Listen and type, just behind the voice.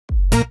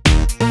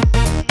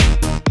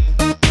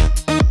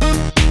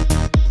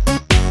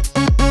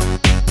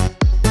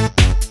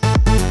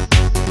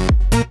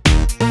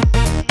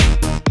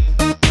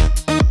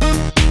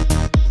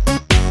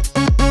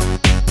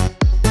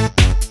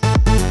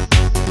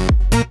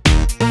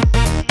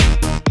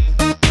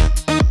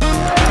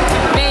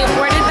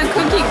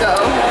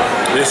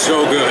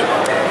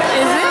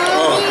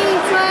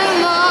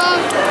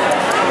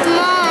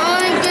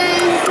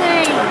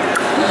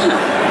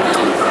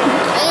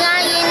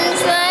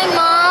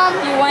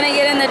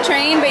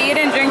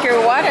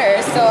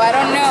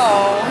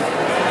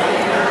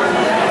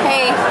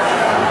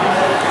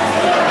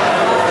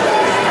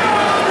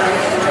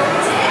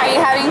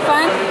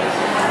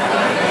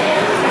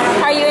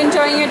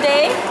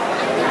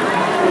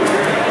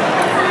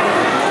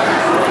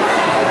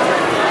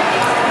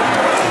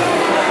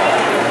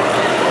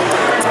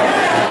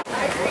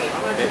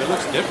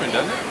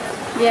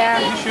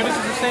Yeah. Are you sure this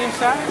is the same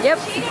side? Yep.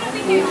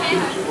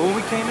 Well, when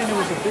we came in, there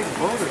was a big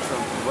boat or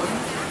something, wasn't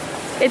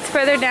it? It's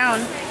further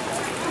down.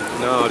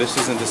 No, this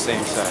isn't the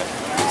same side.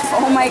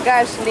 Oh my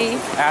gosh,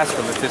 Lee. Ask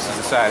them if this is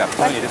the side. I'm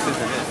telling you, this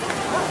isn't it.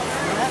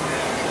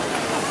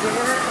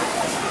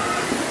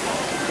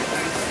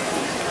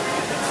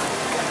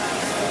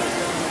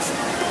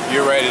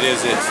 You're right, it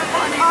is it.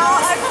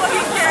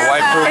 My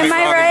wife proved me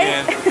wrong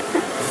again.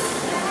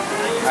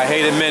 I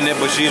hate admitting it,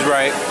 but she's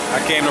right. I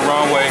came the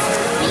wrong way.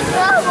 Be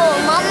careful,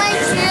 Mama,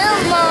 shoe,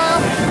 Mom.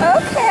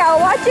 Okay,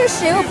 I'll watch your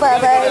shoe,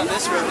 Bubba.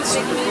 This room is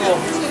super cool.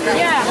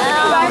 Yeah.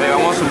 Babe, I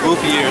want some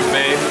goofy ears,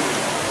 babe.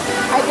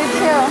 I did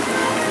too.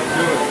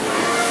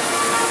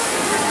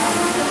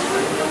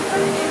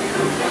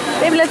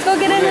 Babe, let's go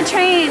get in the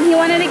train. He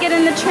wanted to get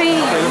in the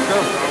train. Okay, let's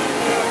go.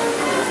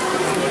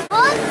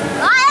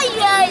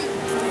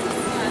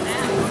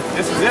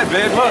 This is it,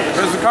 babe. Look,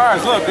 there's the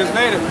cars. Look, there's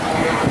Vader.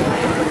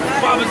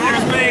 Bubba,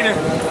 there's Vader.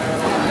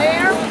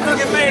 There? Look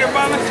at Vader,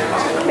 Bubba.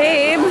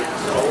 Babe.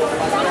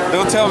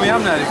 Don't tell me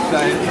I'm not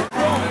excited.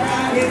 Come on,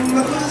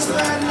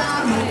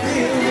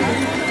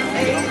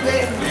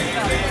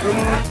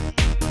 guys.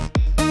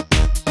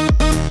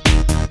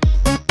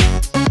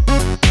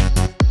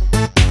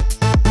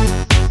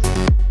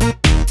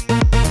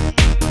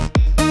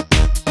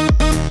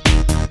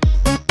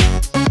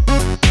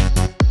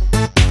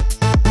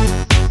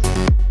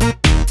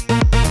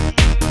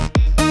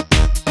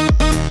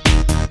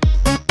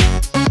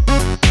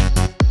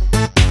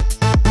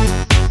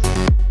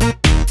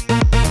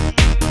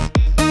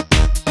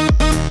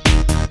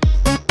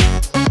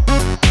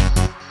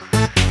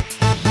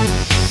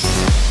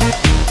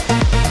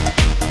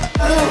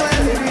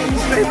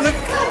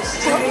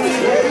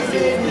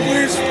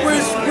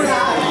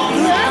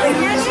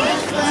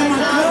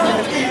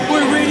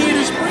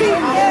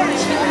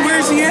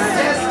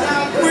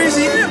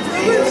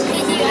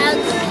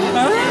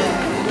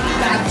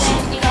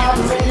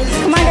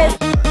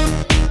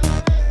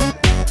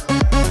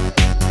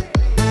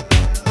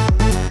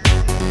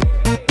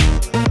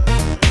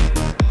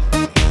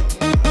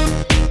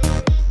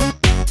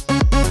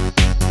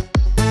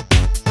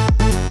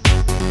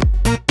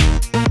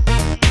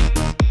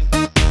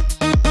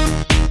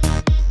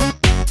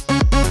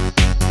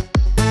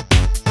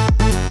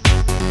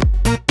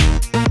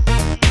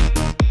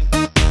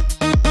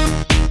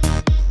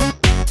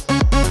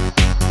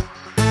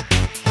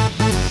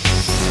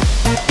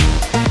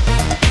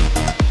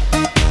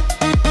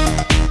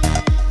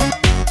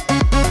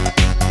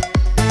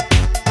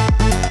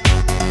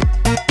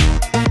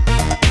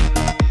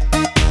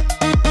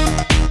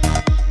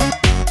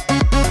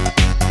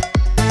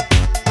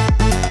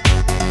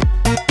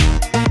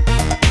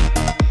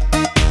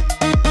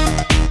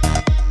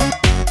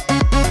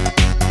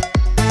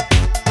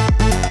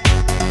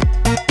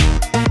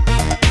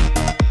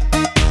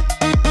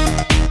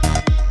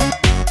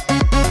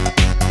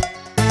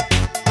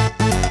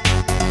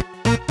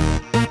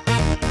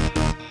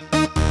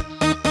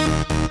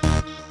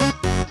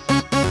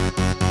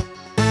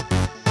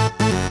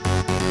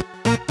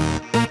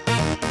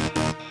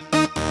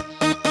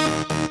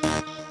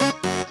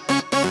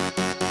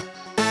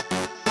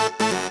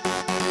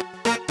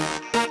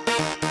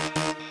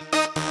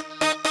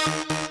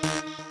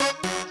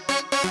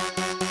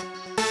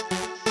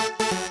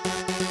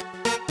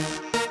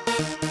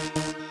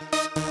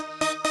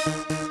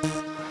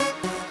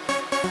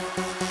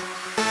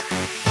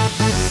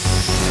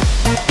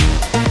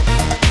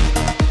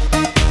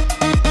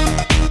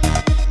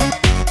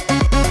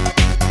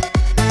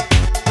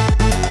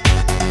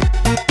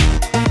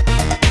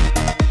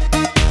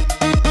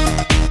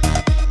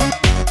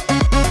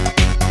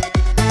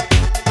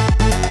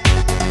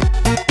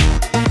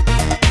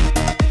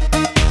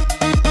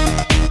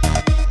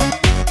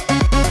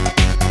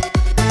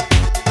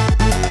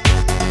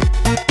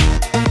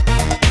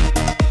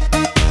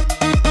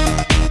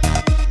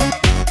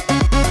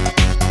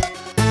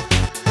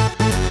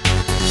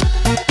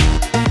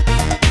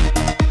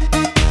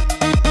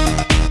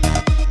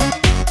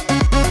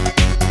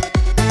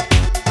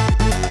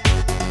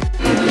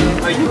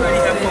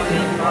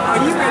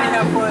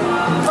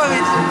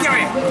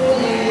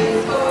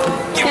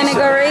 Can I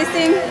go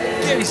racing?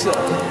 Give me some.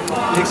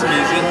 Mixed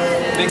music.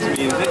 Mixed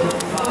music.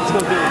 Let's go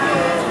do it.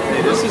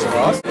 Hey, this is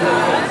awesome.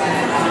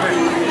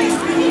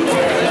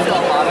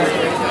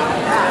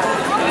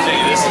 Hey,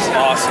 this is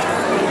awesome.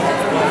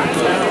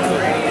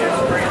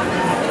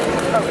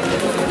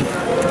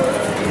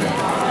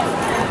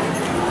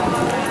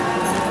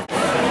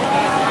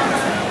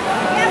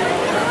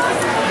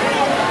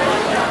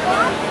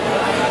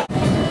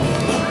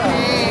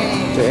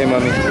 Say hey,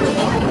 mommy.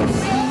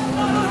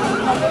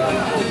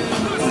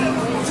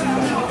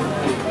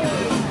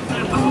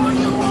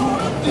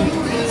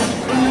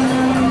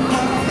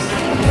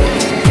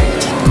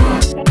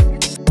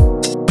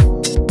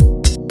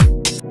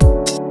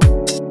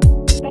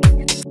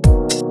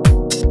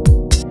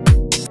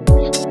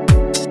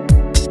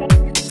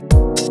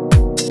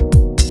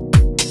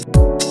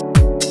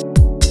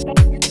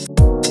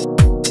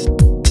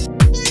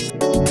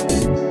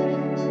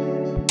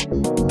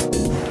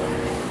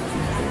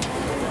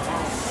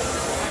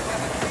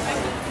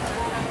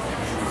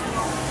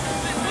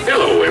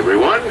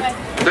 everyone.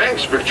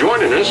 Thanks for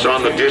joining us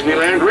on the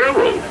Disneyland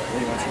Railroad.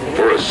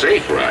 For a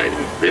safe ride,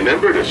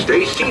 remember to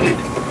stay seated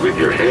with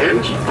your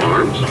hands,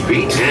 arms,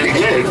 feet, and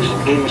legs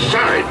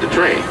inside the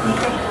train.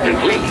 And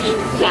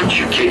please, watch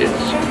your kids.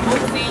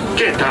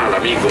 ¿Qué tal,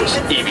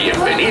 amigos? Y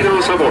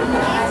bienvenidos a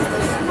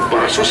bordo.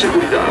 Para su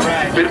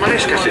seguridad,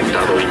 permanezca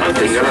sentado y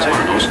mantenga las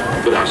manos,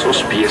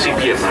 brazos, pies y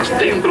piernas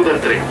dentro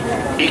del tren.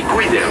 Y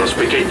cuide a los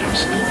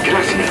pequeños.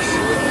 Gracias.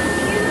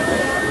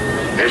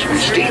 As we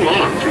steam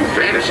on through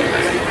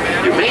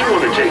Fantasyland, you may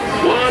want to take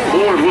one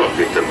more look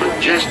at the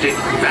majestic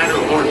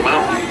Matterhorn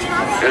Mountain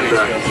and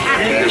the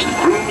happiest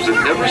cruise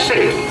that ever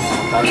sailed.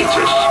 It's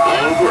a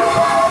small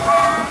world.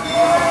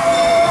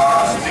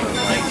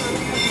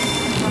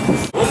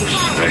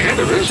 Ahead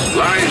of us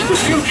lies the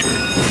future.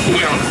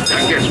 Well,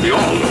 I guess we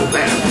all know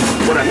that.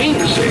 What I mean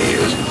to say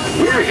is,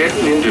 we're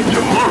heading into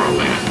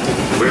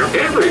Tomorrowland, where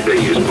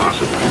everything is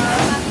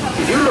possible.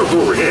 If you look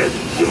overhead,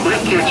 you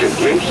might catch a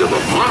glimpse of a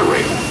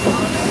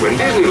monorail. When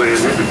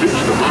Disneyland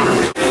introduced the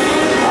monorail,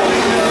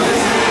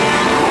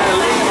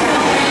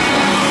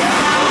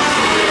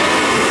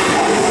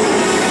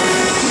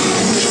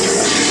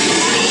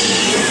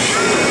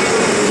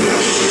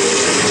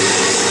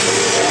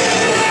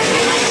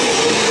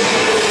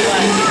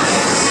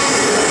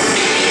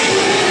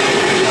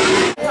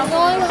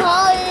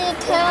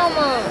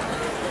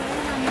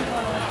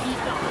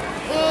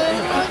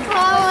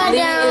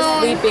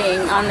 sleeping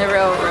on the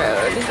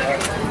railroad.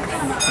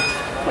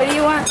 What do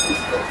you want?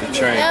 The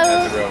train,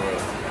 not the railroad.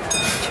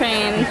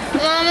 Train.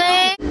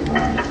 Mommy.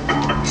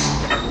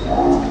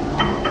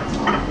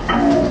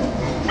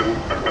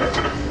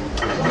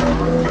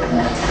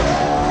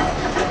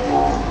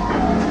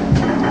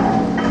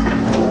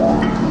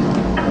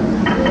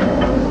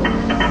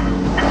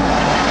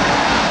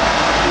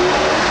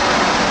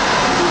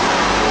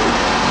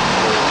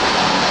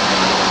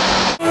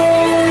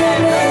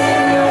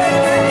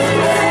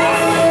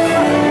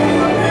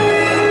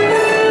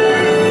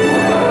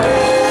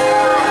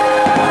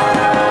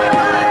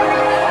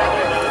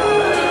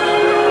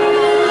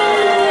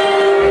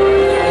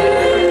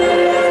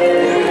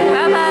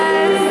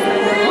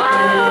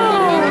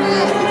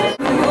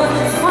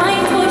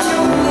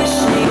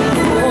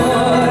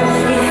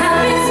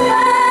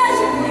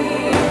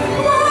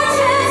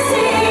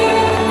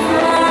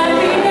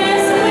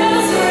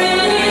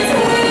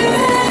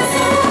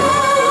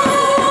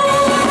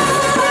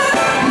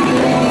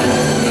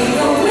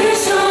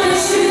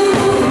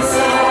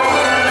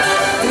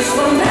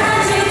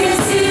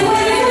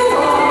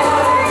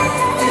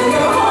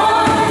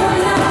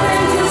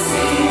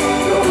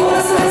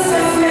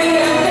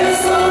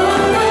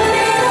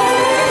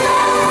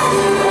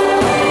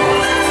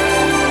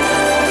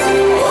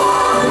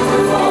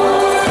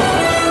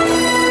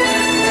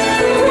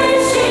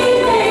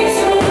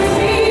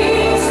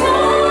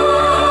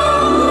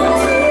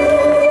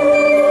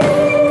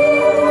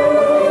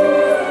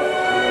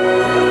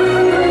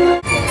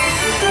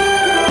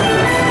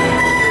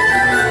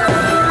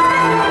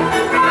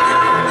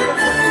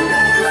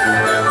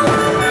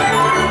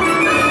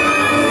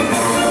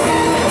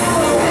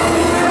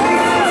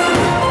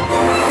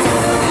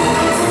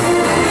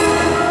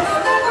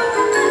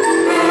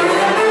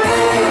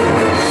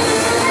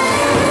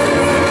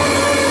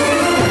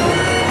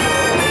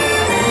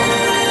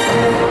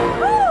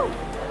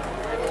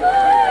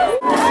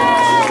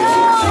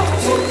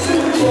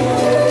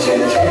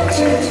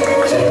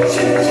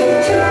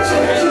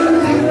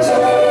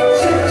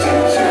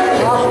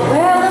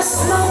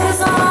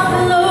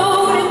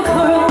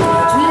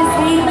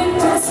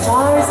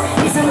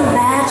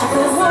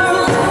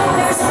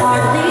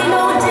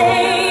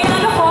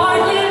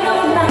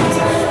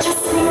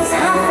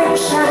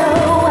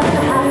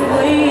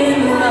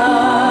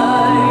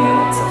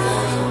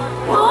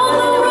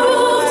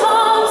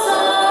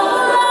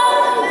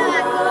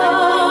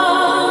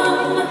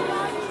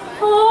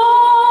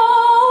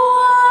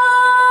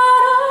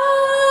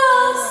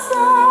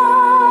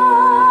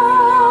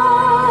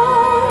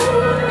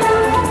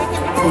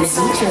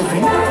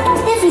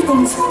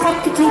 Everything's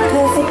practically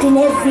perfect in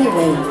every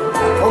way.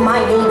 Oh, my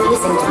name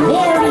isn't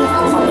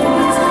Mary.